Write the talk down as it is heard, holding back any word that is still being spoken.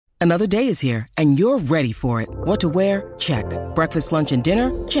Another day is here, and you're ready for it. What to wear? Check. Breakfast, lunch, and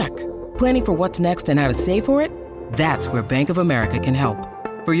dinner? Check. Planning for what's next and how to save for it? That's where Bank of America can help.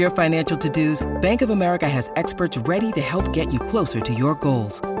 For your financial to-dos, Bank of America has experts ready to help get you closer to your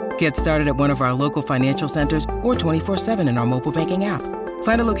goals. Get started at one of our local financial centers or 24/7 in our mobile banking app.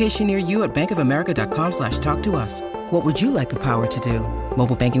 Find a location near you at bankofamerica.com/talktous. What would you like the power to do?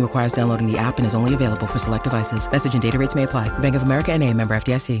 Mobile banking requires downloading the app and is only available for select devices. Message and data rates may apply. Bank of America N.A., member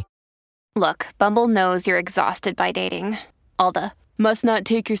FDIC. Look, Bumble knows you're exhausted by dating. All the must not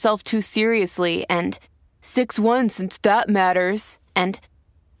take yourself too seriously and 6'1" since that matters. And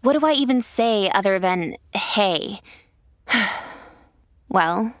what do I even say other than hey?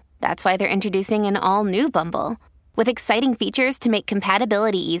 Well, that's why they're introducing an all-new Bumble with exciting features to make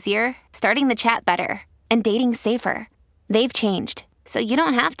compatibility easier, starting the chat better, and dating safer. They've changed, so you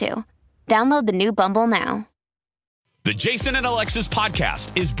don't have to. Download the new Bumble now. The Jason and Alexis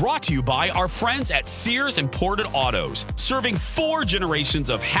podcast is brought to you by our friends at Sears Imported Autos, serving 4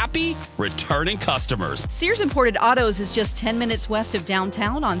 generations of happy, returning customers. Sears Imported Autos is just 10 minutes west of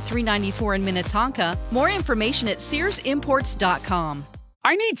downtown on 394 in Minnetonka. More information at SearsImports.com.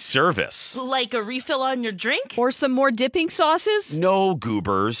 I need service. Like a refill on your drink? Or some more dipping sauces? No,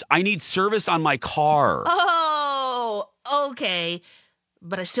 goobers. I need service on my car. Oh, okay.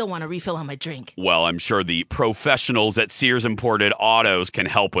 But I still want a refill on my drink. Well, I'm sure the professionals at Sears Imported Autos can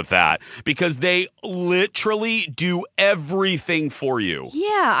help with that because they literally do everything for you.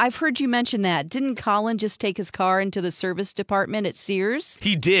 Yeah, I've heard you mention that. Didn't Colin just take his car into the service department at Sears?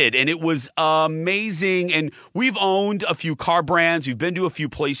 He did, and it was amazing. And we've owned a few car brands. We've been to a few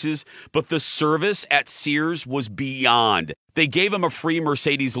places, but the service at Sears was beyond. They gave him a free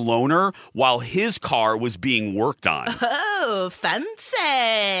Mercedes loaner while his car was being worked on. Oh,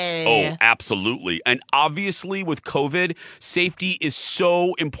 fancy. Oh, absolutely. And obviously with COVID, safety is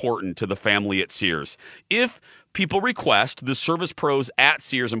so important to the family at Sears. If people request, the service pros at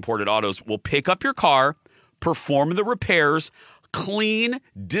Sears Imported Autos will pick up your car, perform the repairs, clean,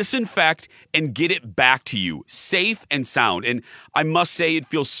 disinfect, and get it back to you safe and sound. And I must say, it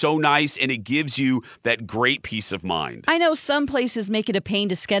feels so nice, and it gives you that great peace of mind. I know some places make it a pain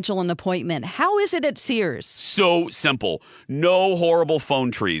to schedule an appointment. How is it at Sears? So simple. No horrible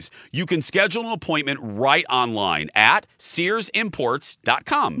phone trees. You can schedule an appointment right online at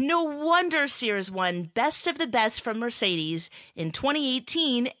SearsImports.com. No wonder Sears won Best of the Best from Mercedes in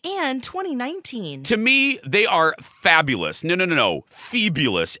 2018 and 2019. To me, they are fabulous. No.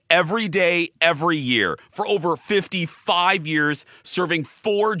 Fabulous. Every day, every year. For over 55 years, serving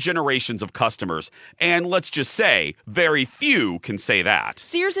 4 generations of customers. And let's just say, very few can say that.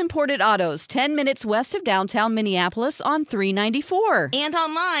 Sears Imported Autos, 10 minutes west of downtown Minneapolis on 394. And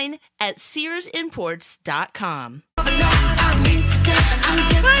online at SearsImports.com.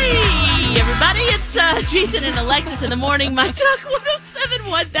 Hey, everybody, it's Jason and Alexis in the morning. My Talk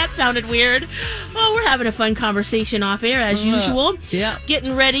 107.1. That sounded weird. Oh, we're having a fun conversation off air as usual. Yeah.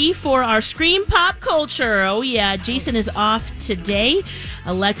 Getting ready for our Scream Pop Culture. Oh, yeah. Jason is off today.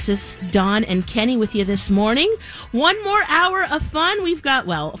 Alexis, Dawn, and Kenny with you this morning. One more hour of fun. We've got,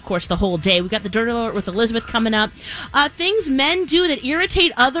 well, of course, the whole day. We've got the Dirty Alert with Elizabeth coming up. Things men do that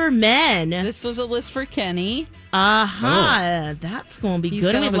irritate other men. This was a list for Kenny. That's going to be He's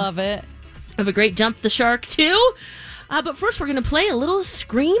good. He's going to love it. Have a great Jump the Shark, too. But first, we're going to play a little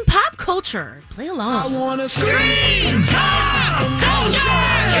Scream Pop Culture. Play along. I want to Scream Pop Culture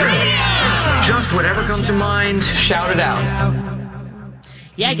Trivia! Just whatever comes to mind, shout it out.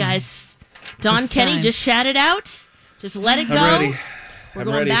 Yeah, guys. Dawn, Kenny, just shout it out. Just let it go. I'm ready. We're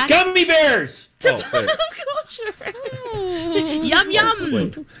going back. Gummy bears! To pop culture. Yum,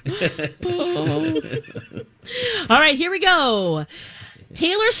 yum. All right, here we go.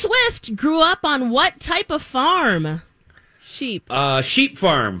 Taylor Swift grew up on what type of farm? Sheep. Sheep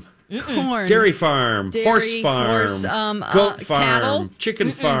farm. Corn. Dairy farm. Horse farm. Goat farm. Cattle.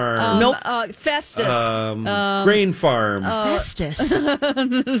 Chicken farm. Nope. Festus. Grain farm. Festus.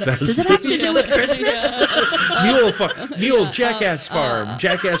 Does it have to do with Christmas? Mule. Jackass farm.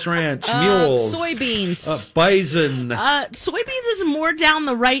 Jackass ranch. Mules. Soybeans. Bison. Soybeans is more down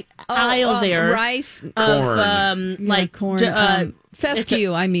the right aisle there. Rice. Corn. Like corn.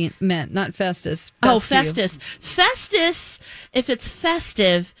 Fescue, meant, not Festus. Fescue. Oh, Festus. Festus, if it's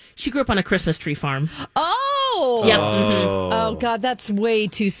festive, she grew up on a Christmas tree farm. Oh! Yep. Oh, God, that's way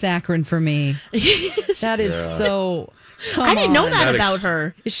too saccharine for me. That is so... I didn't know that about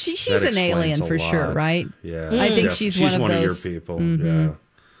her. She's an alien for sure, right? Yeah. I think she's one of those. Your people. Mm-hmm.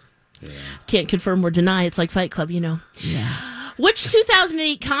 Yeah. Can't confirm or deny. It's like Fight Club, you know. Yeah. Which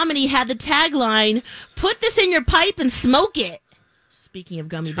 2008 comedy had the tagline, "Put this in your pipe and smoke it"? Speaking of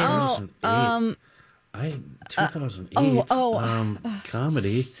gummy bears. 2008.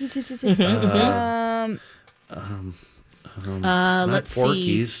 Comedy. Let's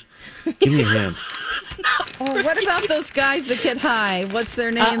Porky's. Give me a hint. What about those guys that get high? What's their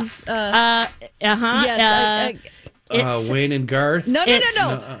names? Yes. Wayne and Garth. No.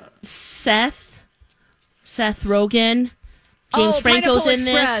 Seth Rogen. James Franco's in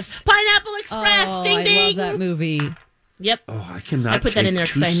this. Pineapple Express. Ding ding. I love that movie. Yep. Oh, I cannot I put that in there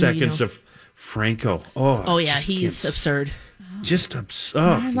 2 seconds of Franco. Oh yeah, he's absurd. Just absurd.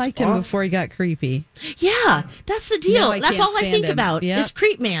 I liked him before he got creepy. Yeah, that's the deal. That's all I think about is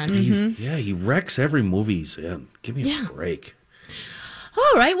Creep Man. He wrecks every movie he's in. Give me a break.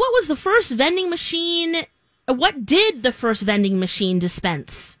 All right, what was the first vending machine? What did the first vending machine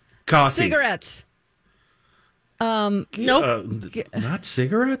dispense? Coffee. Cigarettes. Nope. Not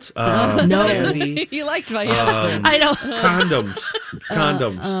cigarettes? No. Candy. You liked my answer. I know. Condoms.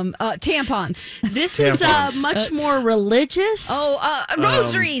 Tampons. This is much more religious.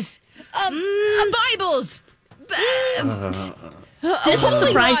 Rosaries. Bibles. This is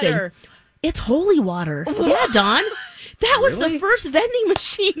surprising. Water. It's holy water. Yeah, Dawn. That was the first vending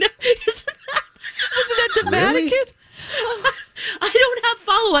machine. Wasn't it the Vatican? I don't have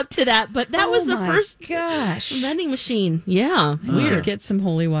follow-up to that, but that was the first vending machine. Yeah. We need to get some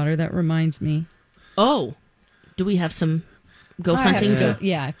holy water. That reminds me. Oh. Do we have some ghost hunting? I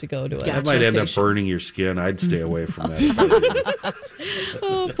have to go to it. That might end up burning your skin. I'd stay away from that.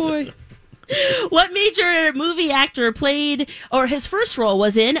 Oh, boy. What major movie actor played, or his first role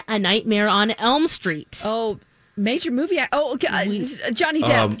was in A Nightmare on Elm Street? Oh, major movie actor. Oh, Johnny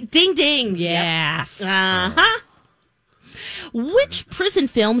Depp. Ding, ding. Yes. Uh-huh. Which prison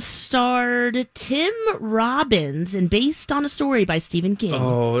film starred Tim Robbins and based on a story by Stephen King?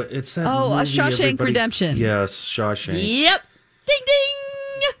 Oh, it's that movie Shawshank Redemption. Yes, Shawshank. Yep. Ding,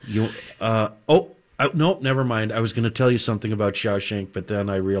 ding. Nope, never mind. I was going to tell you something about Shawshank, but then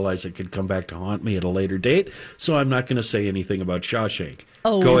I realized it could come back to haunt me at a later date, so I'm not going to say anything about Shawshank.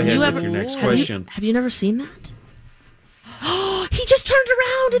 Oh, go ahead with your next question. Have you never seen that? Oh, he just turned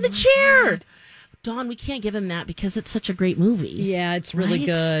around in the chair. Dawn, we can't give him that because it's such a great movie. Yeah, it's really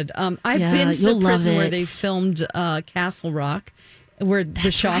good. I've been to the prison where they filmed Castle Rock, where the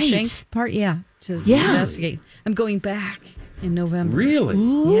Shawshank part, to investigate. I'm going back in November. Really?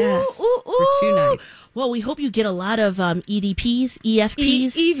 Yes. For 2 nights. Well, we hope you get a lot of EDPs,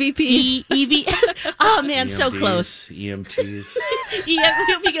 EFPs, EVPs. Oh, man, EMDs, so close. EMTs. We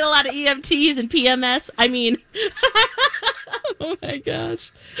hope you get a lot of EMTs and PMS. I mean... Oh, my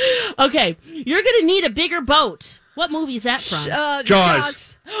gosh. Okay, you're going to need a bigger boat. What movie is that from?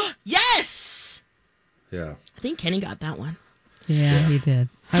 Jaws. Yes! Yeah. I think Kenny got that one. Yeah, he did.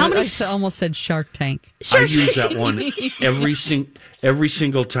 How many? I almost said Shark Tank. I use that one every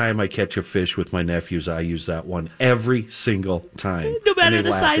single time I catch a fish with my nephews. I use that one every single time. No matter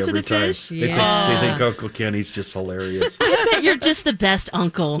the size of the fish. They think Uncle Kenny's just hilarious. I bet you're just the best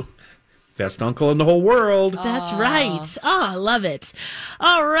uncle. Best uncle in the whole world. That's right. Oh, I love it.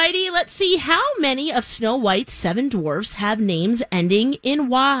 All righty, let's see. How many of Snow White's 7 dwarfs have names ending in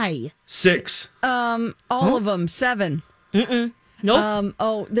Y? 6. All of them. 7. Nope.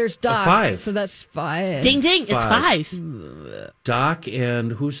 There's Doc. 5. So that's 5. Ding, ding. It's 5. Doc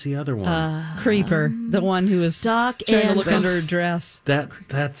and who's the other one? Creeper. The one who was Doc trying and to look under her dress.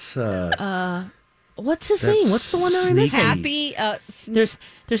 That's what's his name? What's the one that I'm missing? Happy.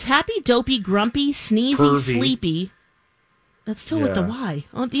 There's Happy, Dopey, Grumpy, Sneezy, Pervy. Sleepy. That's still with the Y.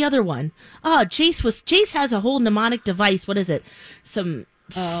 Oh, the other one. Oh, Jace has a whole mnemonic device. What is it? Some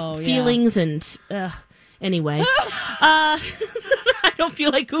feelings and anyway. I don't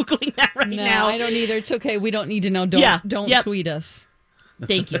feel like Googling that right now. No, I don't either. It's okay. We don't need to know. Don't tweet us.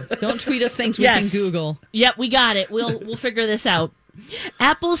 Thank you. Don't tweet us things we can Google. Yep, we got it. We'll figure this out.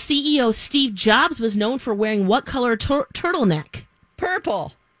 Apple CEO Steve Jobs was known for wearing what color turtleneck?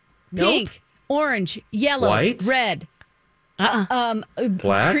 Purple. Nope. Pink. Orange. Yellow. White? Red.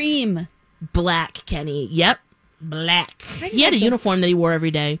 Black? Cream. Black, Kenny. Yep. Black. He had a uniform that he wore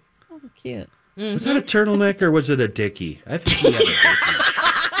every day. Oh, cute. Was that a turtleneck or was it a dickie? I think he had a dickie.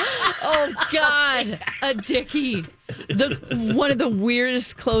 Oh, God. A dickie. One of the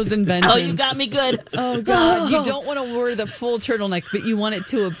weirdest clothes inventions. Oh, you got me good. Oh, God. You don't want to wear the full turtleneck, but you want it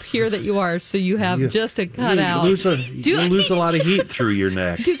to appear that you are, so you have just a cutout. You lose a lot of heat through your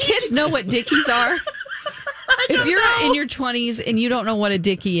neck. Do kids know what dickies are? If you're in your 20s and you don't know what a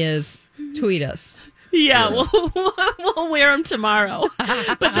dickie is, tweet us. Yeah, we'll wear them tomorrow.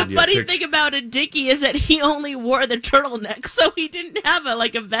 But the funny thing about a Dickie is that he only wore the turtleneck, so he didn't have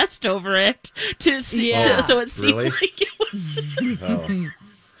a vest over it to see. So it seemed like it was.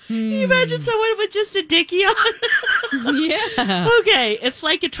 Can you imagine someone with just a Dickie on? Yeah. Okay, it's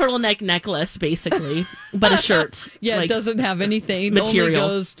like a turtleneck necklace, basically, but a shirt. Yeah, it doesn't have anything. Material. It only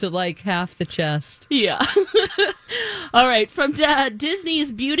goes to half the chest. Yeah. All right, from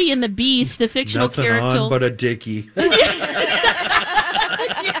Disney's Beauty and the Beast, the fictional Nothing character. on but a Dickie.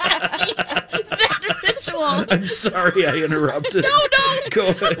 I'm sorry I interrupted. No. Go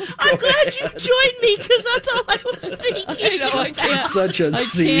ahead. I'm glad you joined me because that's all I was thinking. I can't. Such a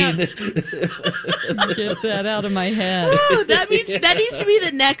scene. Get that out of my head. Oh, that needs to be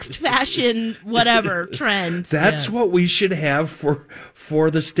the next fashion trend. That's what we should have for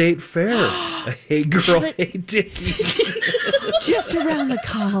the state fair. A hey girl, hey Dickies. Just around the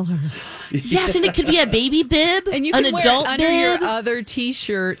collar. Yes, and it could be a baby bib, and you can an wear adult it under bib. your other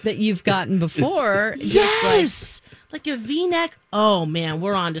T-shirt that you've gotten before. Yes, like a V-neck. Oh man,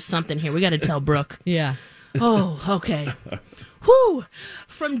 we're on to something here. We got to tell Brooke. Yeah. Oh, okay. Whew.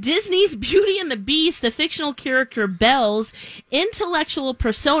 From Disney's Beauty and the Beast, the fictional character Belle's intellectual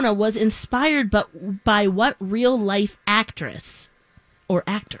persona was inspired by what real-life actress or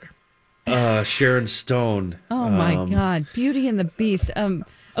actor? Sharon Stone. Oh my God, Beauty and the Beast.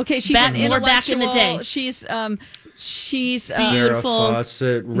 Okay, she's an intellectual. Back in the day. She's beautiful. Farrah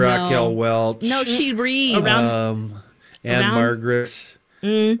Fawcett, Raquel Welch. No, she reads. Anne Margaret.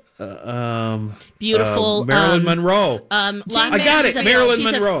 Beautiful. Marilyn Monroe. I got it. Marilyn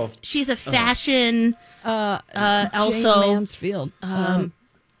Monroe. She's a fashion. Also, Jane Mansfield.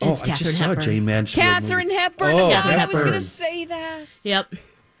 It's I Katharine just Hepburn. saw Jane Mansfield. Katharine Hepburn. Oh, God, I Hepburn. was going to say that. Yep.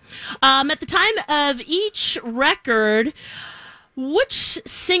 At the time of each record, which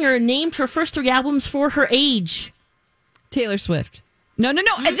singer named her first 3 albums for her age? Taylor Swift. No.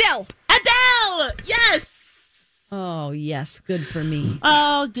 Adele. Adele! Yes! Oh, yes. Good for me.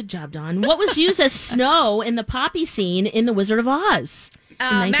 Oh, good job, Dawn. What was used as snow in the poppy scene in The Wizard of Oz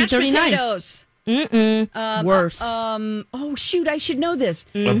in 1939? Mashed potatoes. Worse. Oh, shoot. I should know this.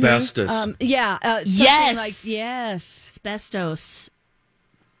 Asbestos. Something like, yes. Asbestos.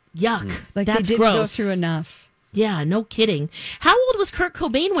 Yuck. Like That's they didn't gross. go through enough. Yeah, no kidding. How old was Kurt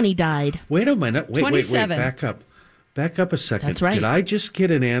Cobain when he died? Wait a minute. Wait. 27. Back up a second. That's right. Did I just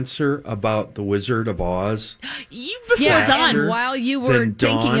get an answer about The Wizard of Oz? Before Dawn. And while you were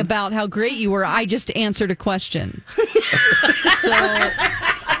thinking about how great you were, I just answered a question.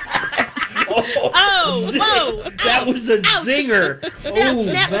 Whoa! That was a zinger.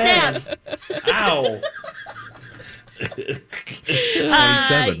 Snap. Ow.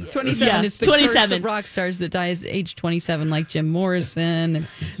 27. 27. Yeah, It's the 27. curse of rock stars that dies age 27, like Jim Morrison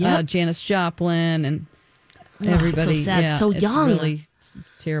and Janis Joplin and everybody. So sad. Yeah, So it's young. Really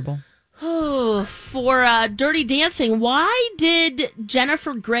terrible. Oh, for Dirty Dancing, why did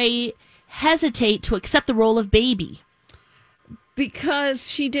Jennifer Grey hesitate to accept the role of Baby? Because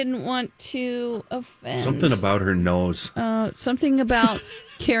she didn't want to offend. Something about her nose. Something about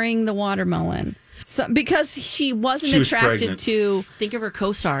carrying the watermelon. Because she wasn't attracted pregnant. to. Think of her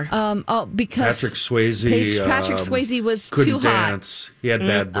co-star. Because Patrick Swayze. Patrick Swayze was couldn't too hot. dance. He had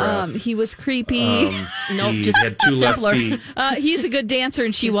bad breath. He was creepy. He had 2 left feet. He's a good dancer,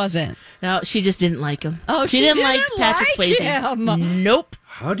 and she wasn't. No, she just didn't like him. Oh, she didn't like Patrick Swayze. Him. Nope.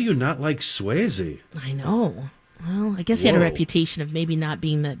 How do you not like Swayze? I know. Well, I guess he had a reputation of maybe not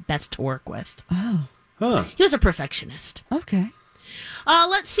being the best to work with. Oh. Huh. He was a perfectionist. Okay.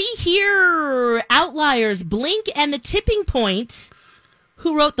 Let's see here. Outliers, Blink and the Tipping Point.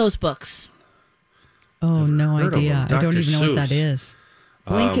 Who wrote those books? Oh, no idea. I don't even know what that Seuss. is.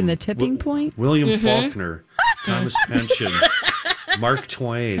 Blink and the Tipping Point? William Faulkner, Thomas Pynchon, Mark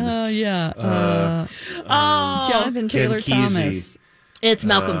Twain. Oh, yeah. Jonathan Taylor Ken Kesey. Thomas. It's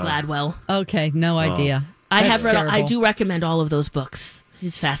Malcolm Gladwell. Okay, no idea. I Terrible. do recommend all of those books.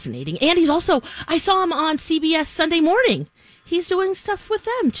 He's fascinating. And he's also, I saw him on CBS Sunday Morning. He's doing stuff with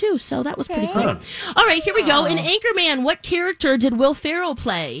them, too, so that was pretty cool. Huh. All right, here we go. In Anchorman, what character did Will Ferrell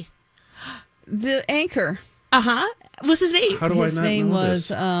play? The anchor. What's his name? How do His I not name know was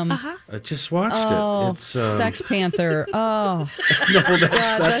this? I just watched it. It's Sex Panther. Oh, no,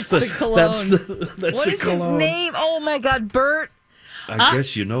 that's the cologne. That's what the is cologne. his name? Oh my God, Bert. I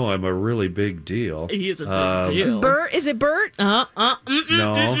guess you know I'm a really big deal. He's a big deal. Bert? Is it Bert? No.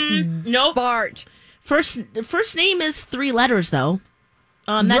 Nope. Bart. First name is 3 letters, though.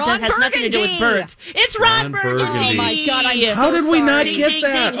 That Ron has nothing to do with Burgundy. birds. It's Ron Burgundy. Oh my God, I'm so How did we not sorry. get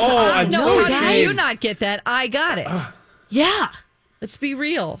that? Oh, I'm No, so how did ashamed. you not get that? I got it. Yeah. Let's be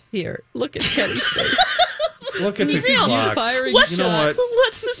real here. Look at Kenny's face. Look at the clock. What's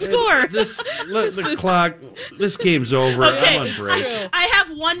the score? The clock. This game's over. Okay, I'm on break. I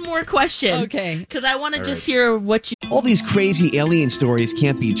have one more question. Okay. Because I want to just hear what you... All these crazy alien stories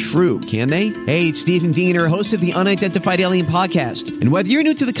can't be true, can they? Hey, it's Stephen Diener, host of the Unidentified Alien Podcast. And whether you're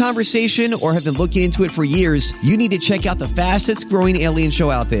new to the conversation or have been looking into it for years, you need to check out the fastest growing alien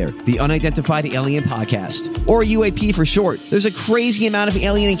show out there, the Unidentified Alien Podcast, or UAP for short. There's a crazy amount of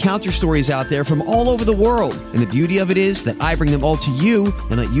alien encounter stories out there from all over the world. And the beauty of it is that I bring them all to you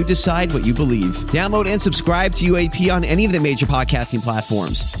and let you decide what you believe. Download and subscribe to UAP on any of the major podcasting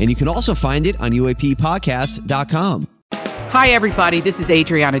platforms. And you can also find it on UAPpodcast.com. Hi, everybody. This is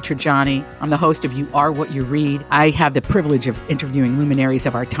Adriana Trajani. I'm the host of You Are What You Read. I have the privilege of interviewing luminaries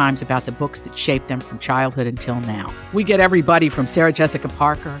of our times about the books that shaped them from childhood until now. We get everybody from Sarah Jessica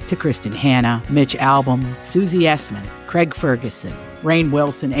Parker to Kristen Hanna, Mitch Albom, Susie Essman, Craig Ferguson, Rainn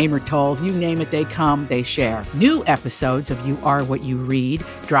Wilson, Amor Tolls, you name it, they come, they share. New episodes of You Are What You Read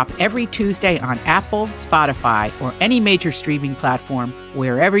drop every Tuesday on Apple, Spotify, or any major streaming platform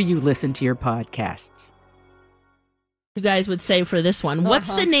wherever you listen to your podcasts. You guys would say for this one.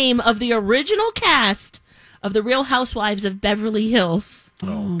 What's the name of the original cast of The Real Housewives of Beverly Hills?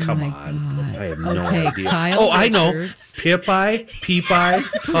 Oh, come on. God. I have no idea. Kyle I know. Richards. Pip-Eye, Peep-Eye,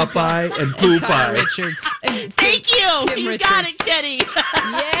 Pup-Eye, and Poop-Eye. Richards. Thank you. Kim You Richards. got it, Kenny.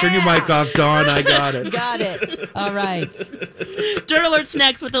 Yeah. Turn your mic off, Dawn. I got it. Got it. All right. Dirt Alert's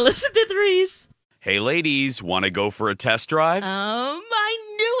next with Elizabeth Reese. Hey, ladies, want to go for a test drive? I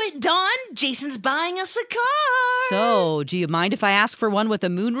knew it, Dawn. Jason's buying us a car. So, do you mind if I ask for one with a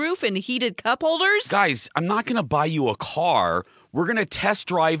moonroof and heated cup holders? Guys, I'm not going to buy you a car. We're going to test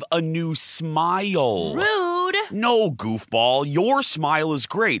drive a new Smile. Rude. No, goofball. Your Smile is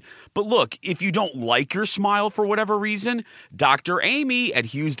great. But look, if you don't like your Smile for whatever reason, Dr. Amy at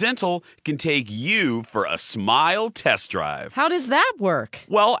Hughes Dental can take you for a Smile test drive. How does that work?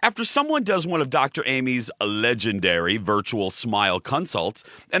 Well, after someone does one of Dr. Amy's legendary virtual Smile consults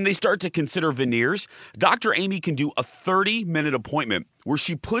and they start to consider veneers, Dr. Amy can do a 30-minute appointment where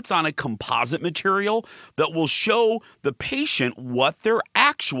she puts on a composite material that will show the patient what their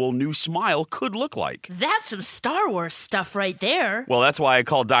actual new smile could look like. That's some Star Wars stuff right there. Well, that's why I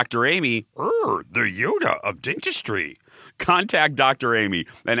call Dr. Amy, the Yoda of dentistry. Contact Dr. Amy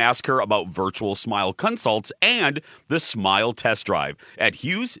and ask her about virtual smile consults and the Smile test drive at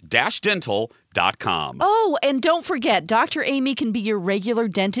hughes-dental.com. Oh, and don't forget, Dr. Amy can be your regular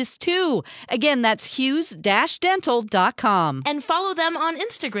dentist too. Again, that's hughes-dental.com. And follow them on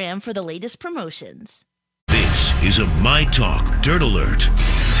Instagram for the latest promotions. This is a My Talk Dirt Alert.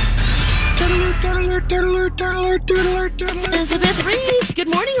 Elizabeth Reese. Good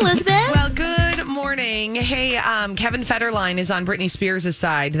morning, Elizabeth. Well, good morning. Hey, Kevin Federline is on Britney Spears'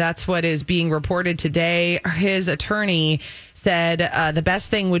 side. That's what is being reported today. His attorney said the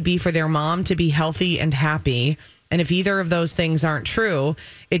best thing would be for their mom to be healthy and happy. And if either of those things aren't true,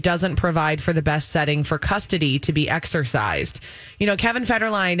 it doesn't provide for the best setting for custody to be exercised. You know, Kevin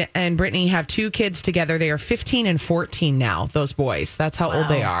Federline and Britney have 2 kids together. They are 15 and 14 now, those boys. That's how old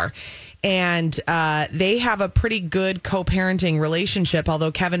they are. And they have a pretty good co-parenting relationship,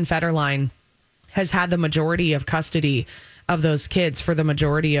 although Kevin Federline has had the majority of custody of those kids for the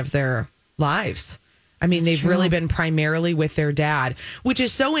majority of their lives. I mean, they've really been primarily with their dad, which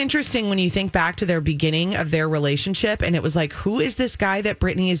is so interesting when you think back to their beginning of their relationship. And it was like, who is this guy that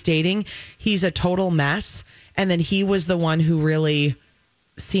Britney is dating? He's a total mess. And then he was the one who really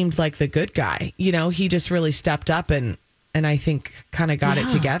seemed like the good guy. You know, he just really stepped up and I think kind of got it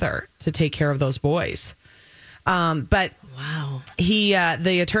together to take care of those boys. But wow,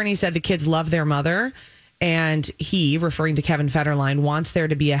 the attorney said the kids love their mother, and he, referring to Kevin Federline, wants there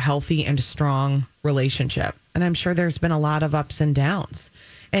to be a healthy and strong relationship. And I'm sure there's been a lot of ups and downs.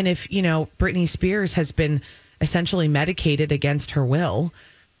 And if, you know, Britney Spears has been essentially medicated against her will,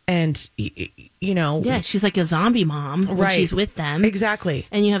 and, you know... Yeah, she's like a zombie mom when she's with them. Exactly.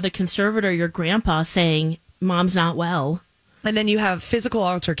 And you have the conservator, your grandpa, saying, Mom's not well. And then you have physical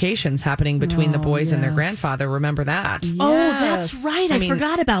altercations happening between the boys and their grandfather. Remember that? Yes. Oh, that's right. I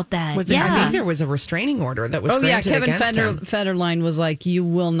forgot about that. I think there was a restraining order that was granted against him. Federline was like, you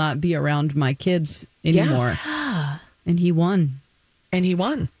will not be around my kids anymore. Yeah. And he won.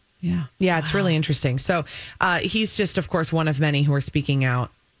 Yeah. Yeah, it's really interesting. So he's just, of course, one of many who are speaking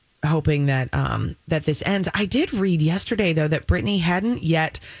out, hoping that that this ends. I did read yesterday, though, that Britney hadn't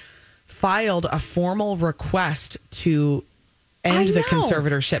yet filed a formal request to end the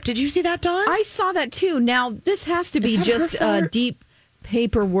conservatorship. Did you see that, Dawn? I saw that too. Now, this has to be just deep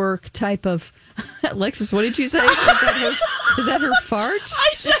paperwork type of. Alexis, what did you say? Is that her fart?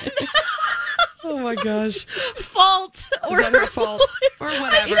 I said oh my gosh. Fault. Or is that her fault? Or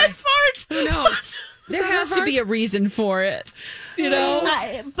whatever. I said fart. Who knows? There has to be a reason for it. You know?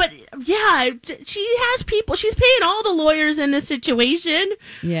 But yeah, she has people. She's paying all the lawyers in this situation.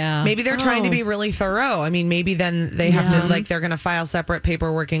 Yeah. Maybe they're trying to be really thorough. I mean, maybe then they have to, like, they're going to file separate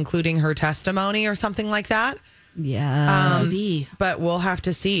paperwork, including her testimony or something like that. Yeah. But we'll have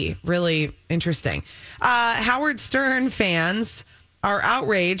to see. Really interesting. Howard Stern fans are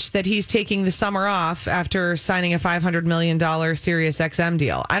outraged that he's taking the summer off after signing a $500 million Sirius XM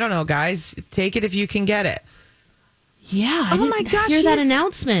deal. I don't know, guys. Take it if you can get it. Yeah. Oh my gosh. Hear that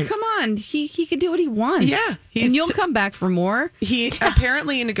announcement. Come on. He can do what he wants. Yeah. And you'll come back for more. He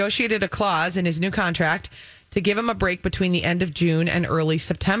apparently negotiated a clause in his new contract to give him a break between the end of June and early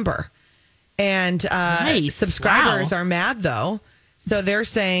September. And subscribers are mad, though. So they're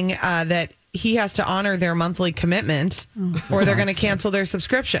saying that he has to honor their monthly commitment or they're going to cancel their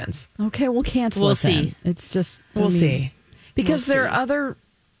subscriptions. Okay, we'll cancel we'll it then. see. It's just... We'll see. Because there are other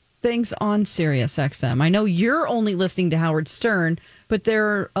things on Sirius XM. I know you're only listening to Howard Stern, but there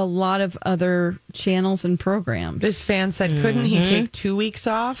are a lot of other channels and programs. This fan said, couldn't he take 2 weeks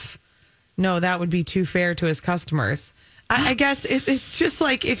off? No, that would be too fair to his customers. I guess it's just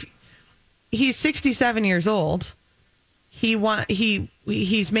like if he's 67 years old,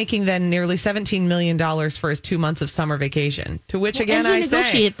 he's making then nearly $17 million for his 2 months of summer vacation. To which again I say,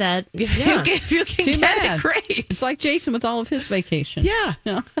 negotiate that. Yeah. If you can get it, great. It's like Jason with all of his vacation. Yeah,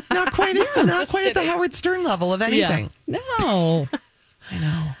 not quite at the Howard Stern level of anything. Yeah. No, I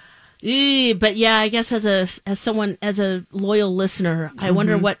know. But yeah, I guess as a loyal listener, I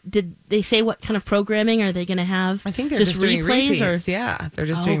wonder what did they say? What kind of programming are they going to have? I think they're just doing replays, repeats. Yeah, they're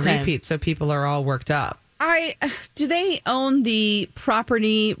just doing repeats, so people are all worked up. Do they own the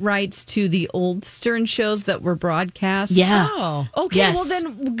property rights to the old Stern shows that were broadcast? Yeah. Oh, okay. Yes. Well,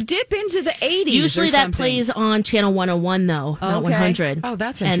 then dip into the 80s. Usually that plays on channel 101, though, not 100. Oh,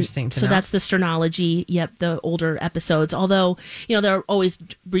 that's interesting to know. So that's the Sternology. Yep, the older episodes. Although they're always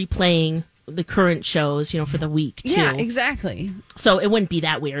replaying the current shows, for the week too. Yeah, exactly. So it wouldn't be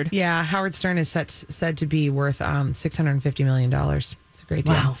that weird. Yeah, Howard Stern is said to be worth $650 million. It's a great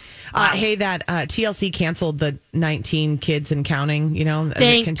deal. Wow. Hey, that TLC canceled the 19 Kids and Counting,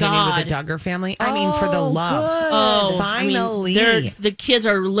 Thank continue God. with the Duggar family. I mean, for the love. Good. Oh, finally. The kids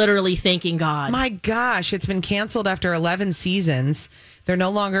are literally thanking God. My gosh, it's been canceled after 11 seasons. They're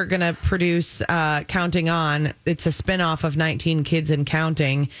no longer going to produce Counting On. It's a spinoff of 19 Kids and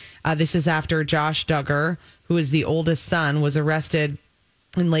Counting. This is after Josh Duggar, who is the oldest son, was arrested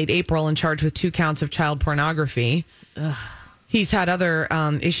in late April and charged with 2 counts of child pornography. Ugh. He's had other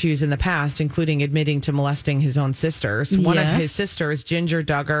issues in the past, including admitting to molesting his own sisters. One of his sisters, Ginger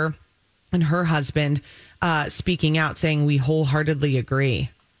Duggar, and her husband speaking out, saying, "We wholeheartedly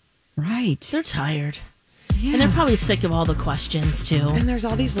agree." Right. They're tired. Yeah. And they're probably sick of all the questions, too. And there's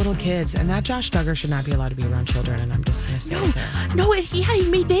all these little kids. And that Josh Duggar should not be allowed to be around children. And I'm just going to say it there. No, he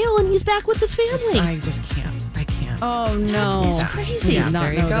made bail and he's back with his family. I just can't. I can't. Oh, no. It's crazy. Yeah,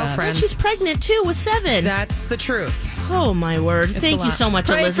 there you go, friends. And she's pregnant, too, with 7. That's the truth. Oh, my word. Thank you so much,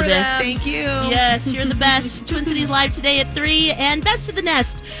 Pray Elizabeth. Thank you. Yes, you're the best. Twin Cities Live today at 3. And Best of the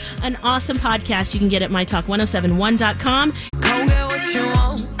Nest, an awesome podcast you can get at mytalk1071.com. Go get what you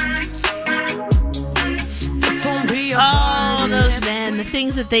want. Oh, those men, the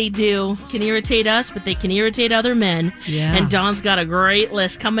things that they do can irritate us, but they can irritate other men. Yeah. And Dawn's got a great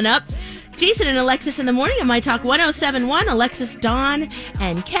list coming up. Jason and Alexis in the morning at My Talk 1071. Alexis, Dawn,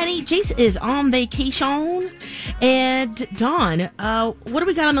 and Kenny. Jason is on vacation. And Dawn, what do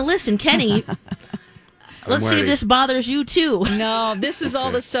we got on the list? And Kenny, let's see if this bothers you too. No, this is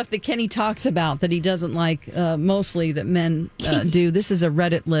all the stuff that Kenny talks about that he doesn't like, mostly that men do. This is a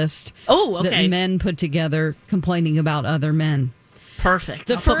Reddit list that men put together complaining about other men.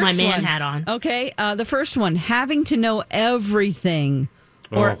 Perfect. I'll put my man hat on. Okay, the first one, having to know everything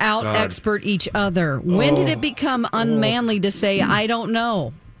or out-expert each other. When did it become unmanly to say, I don't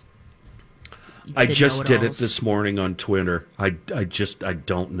know? I just did it this morning on Twitter. I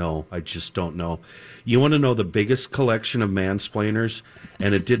don't know. I just don't know. You want to know the biggest collection of mansplainers?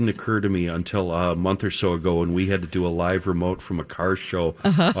 And it didn't occur to me until a month or so ago when we had to do a live remote from a car show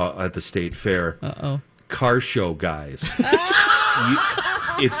at the state fair. Car show guys.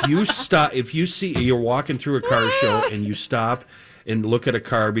 If you see you're walking through a car show and you stop and look at a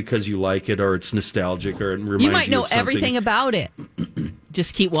car because you like it or it's nostalgic or it reminds you might know of something, everything about it.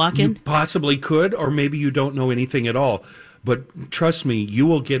 Just keep walking. You possibly could, or maybe you don't know anything at all. But trust me, you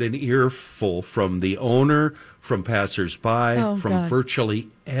will get an earful from the owner, from passersby, from virtually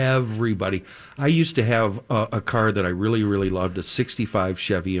everybody. I used to have a car that I really, really loved, a 65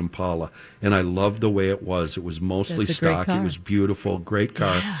 Chevy Impala, and I loved the way it was. It was mostly stock. It was beautiful, great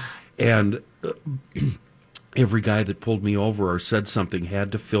car. Yeah. And every guy that pulled me over or said something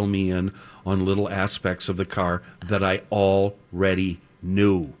had to fill me in on little aspects of the car that I already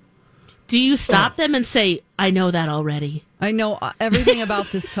knew. Do you stop them and say, I know that already? I know everything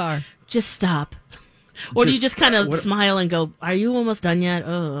about this car. Just stop. Or do you just kind of smile and go, are you almost done yet?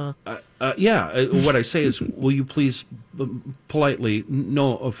 Yeah. What I say is, will you please politely,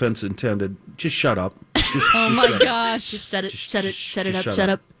 no offense intended, just shut up. Oh, my gosh. Just shut it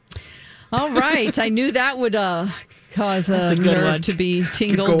up. All right. I knew that would cause a nerve to be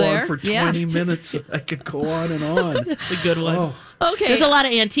tingled there. I could go on for 20 minutes. I could go on and on. That's a good one. Okay. There's a lot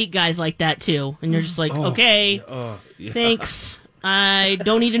of antique guys like that, too. And you're just like, thanks. I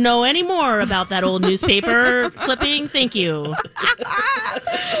don't need to know any more about that old newspaper clipping. Thank you.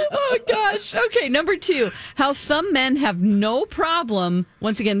 Oh, gosh. Okay, number 2. How some men have no problem.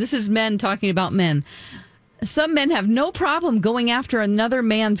 Once again, this is men talking about men. Some men have no problem going after another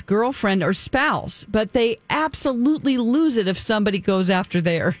man's girlfriend or spouse, but they absolutely lose it if somebody goes after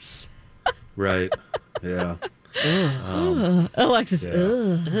theirs. Right. Yeah. Alexis.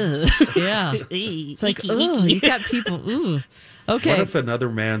 Yeah. It's like, you got people. Okay. What if another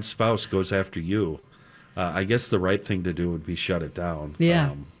man's spouse goes after you? I guess the right thing to do would be shut it down.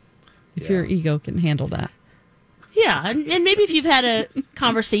 Yeah. If your ego can handle that. Yeah. And maybe if you've had a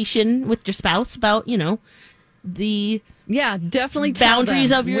conversation with your spouse about, the definitely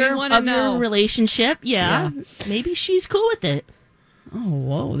boundaries of your relationship. Yeah. Maybe she's cool with it. Oh,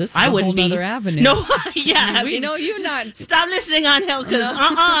 whoa! This is a whole other avenue. No, yeah, we know you not. Stop listening on Hill, because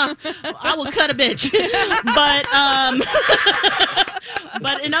I will cut a bitch.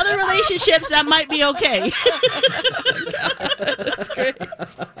 But in other relationships, that might be okay. That's great.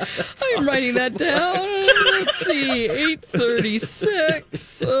 I'm writing that down. Let's see,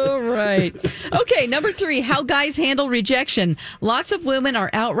 8:36. All right. Okay, number 3. How guys handle rejection. Lots of women are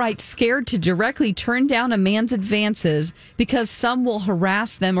outright scared to directly turn down a man's advances because some will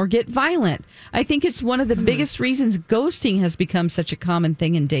harass them or get violent. I think it's one of the biggest reasons ghosting has become such a common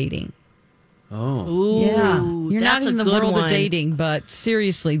thing in dating. Oh. Ooh, yeah. You're not in the world of dating, but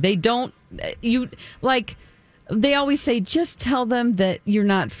seriously, they don't, they always say, just tell them that you're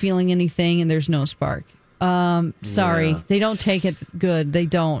not feeling anything and there's no spark. Sorry. They don't take it good. They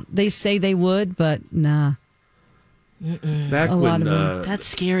don't. They say they would, but nah. Back when that's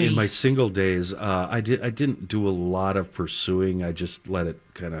scary. In my single days, I didn't do a lot of pursuing. I just let it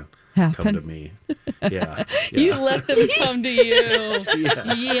kind of come to me. Yeah. You let them come to you.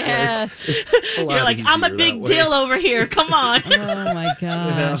 Yes. You're like, I'm a big deal over here. Come on. Oh my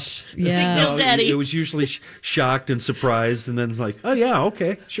gosh. Yeah. Big deal daddy. It was usually shocked and surprised, and then it's like, oh yeah,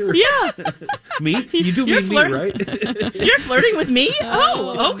 okay, sure. Yeah. Me? You do mean me, right? You're flirting with me?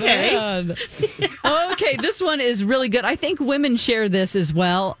 Oh, okay. Okay, this one is really good. I think women share this as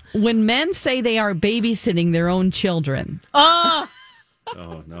well. When men say they are babysitting their own children.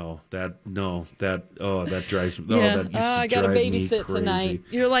 Oh no, that drives me. Yeah. That used to I got to babysit tonight.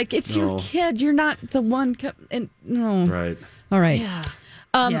 You're like, it's your kid. You're not the one. No. Right. All right.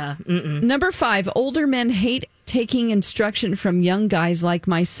 Yeah. Number 5, older men hate taking instruction from young guys like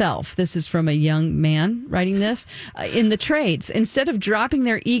myself. This is from a young man writing this. In the trades, instead of dropping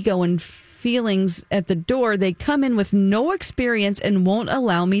their ego and feelings at the door, they come in with no experience and won't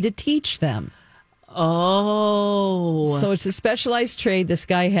allow me to teach them. Oh. So it's a specialized trade this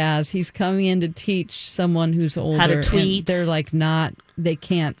guy has. He's coming in to teach someone who's older. How to tweet. And they're like they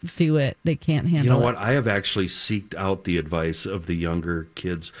can't do it. They can't handle it. You know what? I have actually seeked out the advice of the younger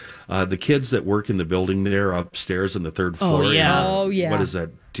kids. The kids that work in the building there upstairs on the 3rd floor. Oh, yeah. What is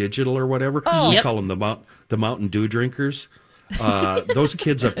that, Digital or whatever? Oh. We call them the Mountain Dew drinkers. Those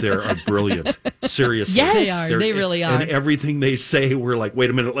kids up there are brilliant. Seriously. Yes, they are. They really are. And everything they say, we're like, wait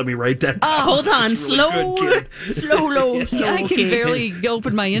a minute, let me write that down. Hold on. Really Slow. I can barely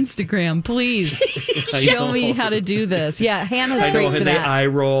open my Instagram. Please show me how to do this. Yeah, Hannah's great for that. They eye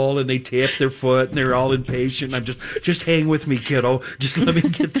roll and they tap their foot and they're all impatient. I'm just hang with me, kiddo. Just let me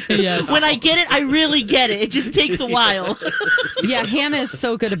get this. Yes. When I get it, I really get it. It just takes a while. Yeah, Hannah is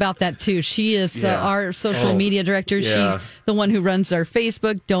so good about that too. She is our social media director. Yeah. She's the one who runs our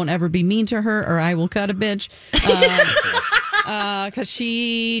Facebook. Don't ever be mean to her or I will cut a bitch. Because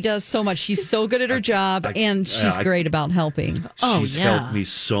she does so much. She's so good at her job and she's great about helping. She's helped me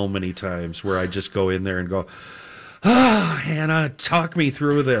so many times where I just go in there and go, Hannah, talk me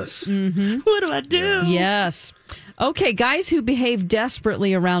through this. Mm-hmm. What do I do? Yes. Okay, guys who behave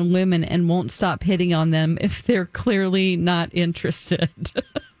desperately around women and won't stop hitting on them if they're clearly not interested.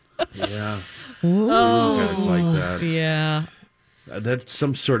 Yeah. Ooh. Guys like that. Yeah. That's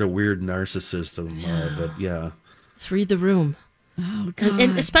some sort of weird narcissism, but yeah. Let's read the room. Oh, God.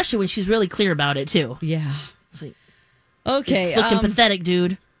 And especially when she's really clear about it, too. Yeah. Sweet. Okay. It's looking pathetic,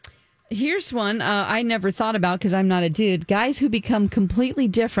 dude. Here's one I never thought about because I'm not a dude. Guys who become completely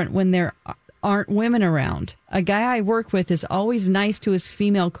different when there aren't women around. A guy I work with is always nice to his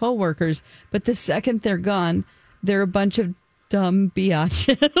female coworkers, but the second they're gone, they're a bunch of dumb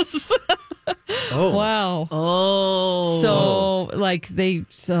biatches. Oh. Wow. Oh.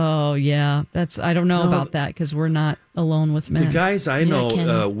 So, yeah, that's, I don't know about that because we're not alone with men. The guys I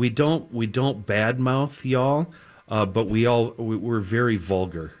know, we don't badmouth y'all, but we're very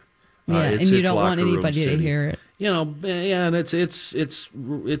vulgar. And you don't want anybody to hear it. You know, yeah, and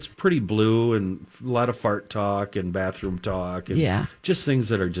it's pretty blue and a lot of fart talk and bathroom talk and just things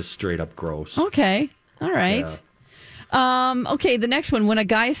that are just straight up gross. Okay. All right. Yeah. Okay, the next one. When a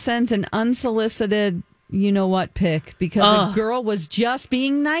guy sends an unsolicited you-know-what pic because a girl was just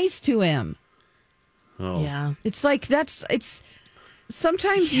being nice to him. Oh. Yeah. It's like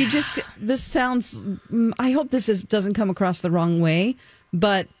sometimes you just, this sounds, I hope this doesn't come across the wrong way,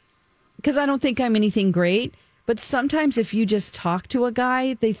 but because I don't think I'm anything great, but sometimes if you just talk to a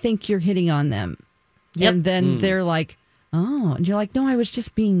guy, they think you're hitting on them. Yep. And then they're like, oh, and you're like, no, I was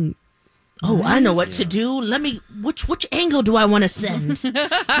just being nice. I know what to do. Let me, which angle do I want to send? Which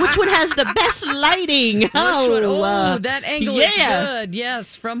one has the best lighting? That angle is good.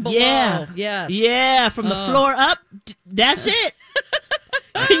 Yes, from below. Yeah. Yes. Yeah, from the floor up. That's it.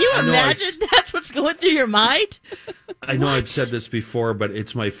 Can you imagine that's what's going through your mind? I know I've said this before, but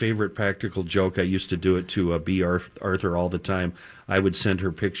it's my favorite practical joke. I used to do it to B. Arthur all the time. I would send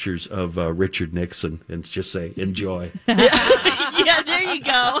her pictures of Richard Nixon and just say, enjoy. Yeah, there you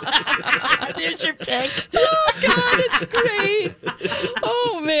go. There's your pick. Oh, God, it's great.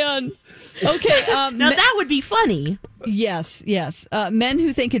 Oh, man. Okay. Now, that would be funny. Yes. Men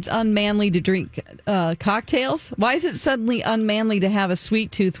who think it's unmanly to drink cocktails. Why is it suddenly unmanly to have a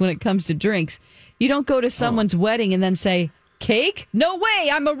sweet tooth when it comes to drinks? You don't go to someone's wedding and then say, cake? No way.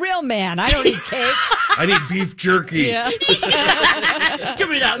 I'm a real man. I don't eat cake. I need beef jerky. Yeah. Give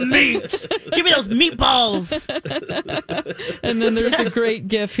me that meat. Give me those meatballs. And then there's a great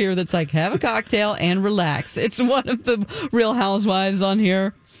gif here that's like, have a cocktail and relax. It's one of the Real Housewives on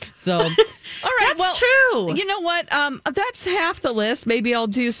here. So, all right. That's true. You know what? That's half the list. Maybe I'll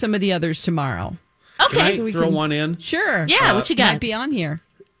do some of the others tomorrow. Okay. Can I throw one in? Sure. Yeah, what you got? Might be on here.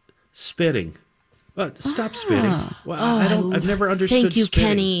 Spitting. Stop spitting. Well, I've never understood Thank you, spitting.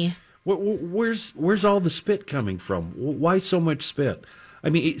 Kenny. Where's all the spit coming from? Why so much spit? I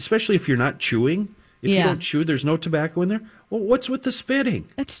mean, especially if you're not chewing. If you don't chew, there's no tobacco in there. Well, what's with the spitting?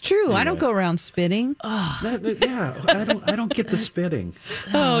 That's true. Anyway. I don't go around spitting. I don't get the spitting.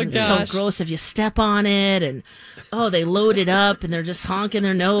 Oh, gosh. It's so gross if you step on it and they load it up and they're just honking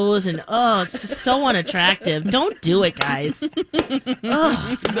their nose and it's just so unattractive. Don't do it, guys.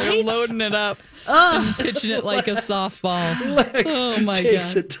 They're loading it up. Pitching it like a softball. Lex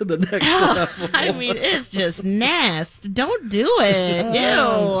takes it to the next level. I mean, it's just nasty. Don't do it.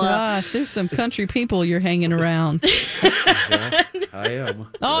 Oh, gosh. There's some country people you're hanging around. Yeah, I am.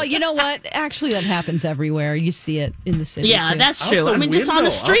 Oh, you know what? Actually, that happens everywhere. You see it in the city. Yeah, too. that's true. I mean, just on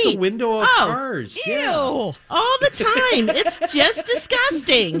the street. Out the window of cars. Ew. Yeah. All the time. It's just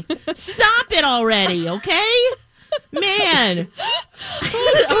disgusting. Stop it already, okay? Man.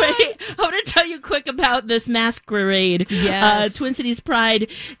 All right. I want to tell you quick about this masquerade. Yes. Twin Cities Pride.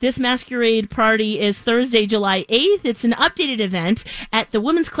 This masquerade party is Thursday, July 8th. It's an updated event at the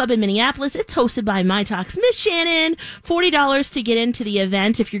Women's Club in Minneapolis. It's hosted by My Talk's Miss Shannon. $40 to get into the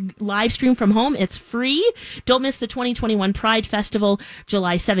event. If you're live stream from home, it's free. Don't miss the 2021 Pride Festival,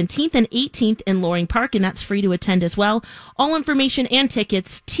 July 17th and 18th in Loring Park, and that's free to attend as well. All information and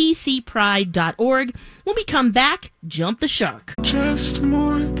tickets, tcpride.org. When we come back, jump the shark. Just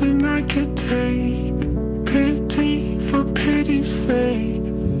more than I could take. Pity for pity's sake.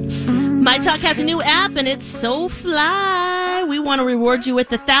 My Talk has a new app, and it's so fly. We want to reward you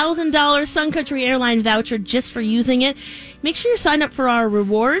with a $1,000 Sun Country Airline voucher just for using it. Make sure you sign up for our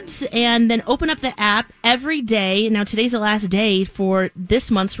rewards and then open up the app every day. Now, today's the last day for this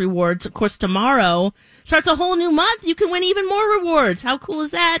month's rewards. Of course, tomorrow starts a whole new month. You can win even more rewards. How cool is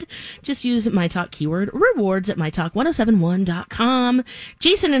that? Just use My Talk keyword rewards at mytalk1071.com.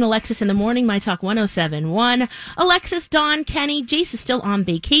 Jason and Alexis in the morning, My Talk 1071. Alexis, Dawn, Kenny, Jace is still on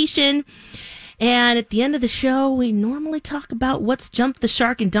vacation. And at the end of the show, we normally talk about what's jumped the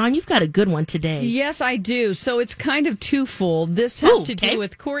shark. And Dawn, you've got a good one today. Yes, I do. So it's kind of twofold. This has to do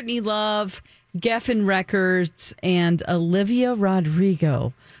with Courtney Love, Geffen Records, and Olivia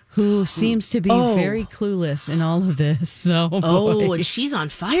Rodrigo, who seems to be very clueless in all of this. So, and she's on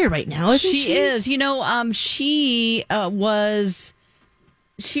fire right now, isn't she? She is. You know, she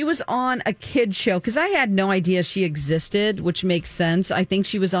was on a kid show because I had no idea she existed, which makes sense. I think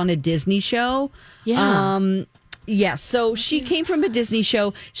she was on a Disney show. Yeah. Yes. So she came from a Disney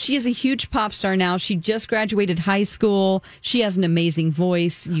show. She is a huge pop star now. She just graduated high school. She has an amazing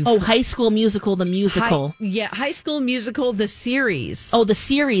voice. High School Musical, the musical. High School Musical, the series. Oh, the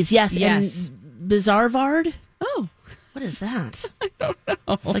series. Yes. Yes. And Bizarrevard. Oh, what is that? I don't know.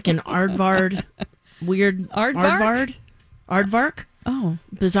 It's like an aardvark. Weird Aardvark? Aardvark? Oh,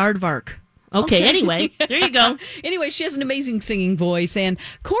 Bizarrevark. Okay, anyway, there you go. Anyway, she has an amazing singing voice, and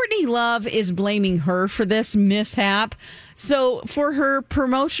Courtney Love is blaming her for this mishap. So for her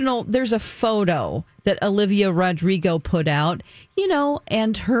promotional, there's a photo that Olivia Rodrigo put out,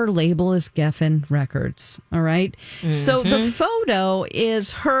 and her label is Geffen Records. All right. Mm-hmm. So the photo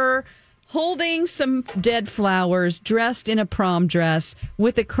is her holding some dead flowers, dressed in a prom dress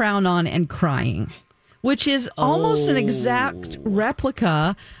with a crown on and crying, which is almost an exact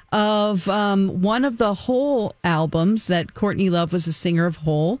replica of one of the Hole albums that Courtney Love was a singer of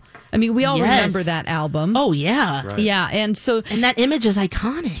Hole. I mean, we all remember that album. Oh, yeah. Right. Yeah, and that image is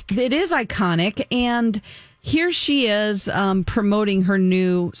iconic. It is iconic, and here she is promoting her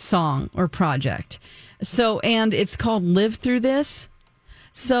new song or project. And it's called Live Through This.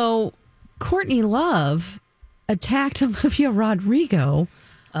 So Courtney Love attacked Olivia Rodrigo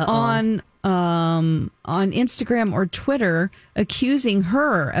on Instagram or Twitter, accusing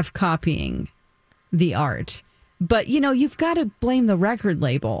her of copying the art. But, you've got to blame the record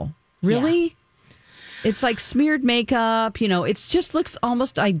label. Really? Yeah. It's like smeared makeup. It just looks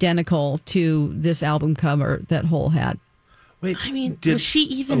almost identical to this album cover that Hole had. Wait, I mean, was she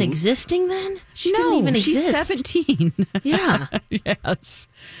even existing then? She didn't even exist. She's 17. Yeah. Yes.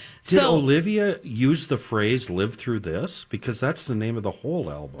 Did Olivia use the phrase "live through this"? Because that's the name of the whole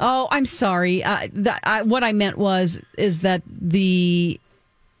album. Oh, I'm sorry. What I meant is that the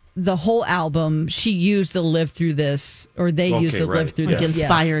whole album, she used the "live through this," or they used the "live through this."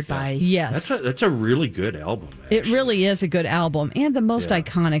 Inspired by. Yes. That's a really good album, actually. It really is a good album, and the most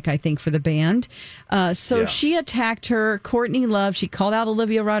iconic, I think, for the band. She attacked her, Courtney Love. She called out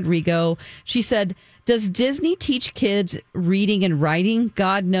Olivia Rodrigo. She said, "Does Disney teach kids reading and writing?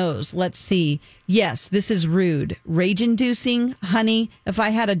 God knows. Let's see. Yes, this is rude. Rage-inducing. Honey, if I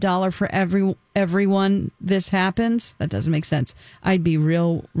had $1 for everyone this happens," that doesn't make sense, "I'd be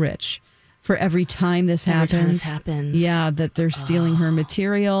real rich. For every time this happens. Yeah, that they're stealing her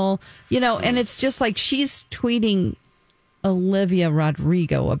material. And it's just like she's tweeting Olivia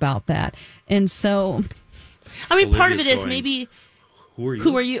Rodrigo about that. And so... I mean, part of it is maybe...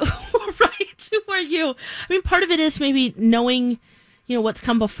 Who are you? Right. Who are you? I mean, part of it is maybe knowing, what's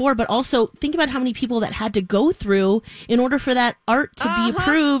come before, but also think about how many people that had to go through in order for that art to be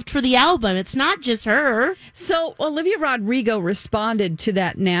approved for the album. It's not just her. So Olivia Rodrigo responded to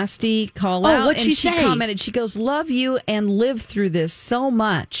that nasty call out. What'd she say? She commented, she goes, "Love you and live through this so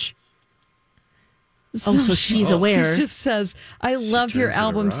much." So she's aware. She just says, "I love your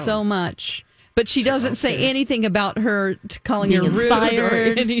album so much." But she doesn't say anything about her calling her rude or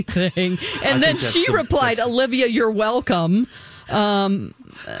anything. And then she replied, "Olivia, you're welcome." And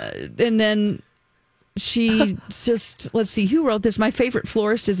then she just, let's see, who wrote this? "My favorite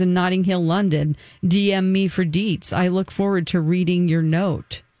florist is in Notting Hill, London. DM me for deets. I look forward to reading your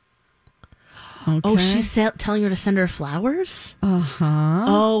note." Okay. Oh, she's telling her to send her flowers? Uh-huh.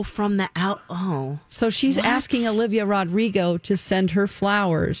 Oh, from the out. Oh. So she's asking Olivia Rodrigo to send her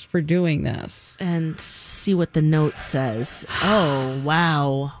flowers for doing this. And see what the note says. Oh,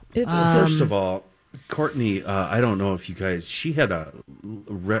 wow. First of all, Courtney, I don't know if you guys, she had her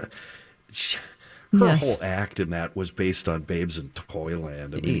whole act in that was based on Babes in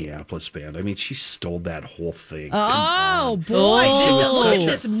Toyland, a Minneapolis band. I mean, she stole that whole thing. Oh, boy. Look at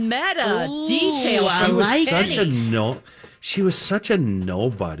this meta detail from Penny. She was such a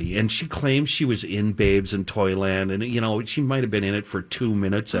nobody, and she claims she was in Babes in Toyland, and, she might have been in it for 2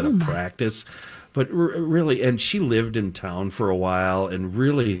 minutes at a practice. But really, and she lived in town for a while and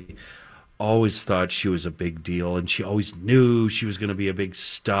really always thought she was a big deal, and she always knew she was going to be a big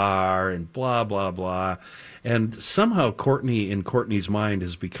star and blah, blah, blah. And somehow Courtney, in Courtney's mind,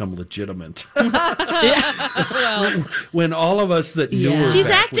 has become legitimate. When all of us that knew her She's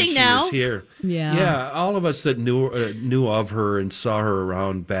back acting when she now. was here, all of us that knew of her and saw her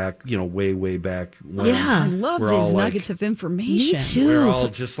around back, way back when. I love these nuggets of information. Me too. We're all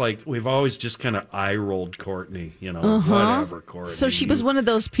just like, we've always just kind of eye-rolled Courtney, whatever, Courtney. So she was one of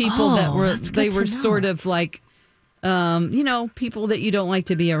those people that were sort of like, people that you don't like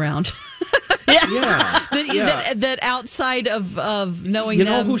to be around. That outside of knowing you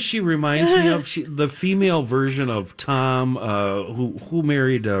them. know who she reminds me of? The female version of Tom, who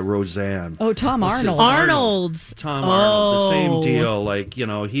married Roseanne. Oh, Tom Arnold. Tom Arnold. The same deal. Like,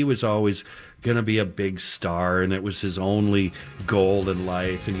 he was always going to be a big star, and it was his only goal in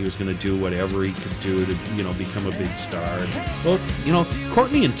life, and he was going to do whatever he could do to, become a big star. Well,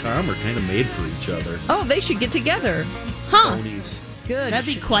 Courtney and Tom are kind of made for each other. Oh, they should get together. Huh. Ponies. Good. That'd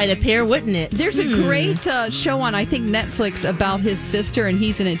be quite a pair, wouldn't it? There's a great show on, I think, Netflix about his sister, and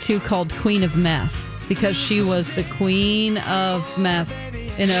he's in it too, called Queen of Meth, because she was the queen of meth.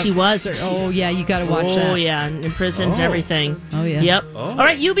 She was. Oh, yeah, you got to watch that. Oh, yeah, imprisoned, everything. Oh, yeah. Yep. Oh. All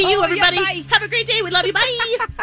right, you be you, everybody. Yeah, bye. Have a great day. We love you. Bye.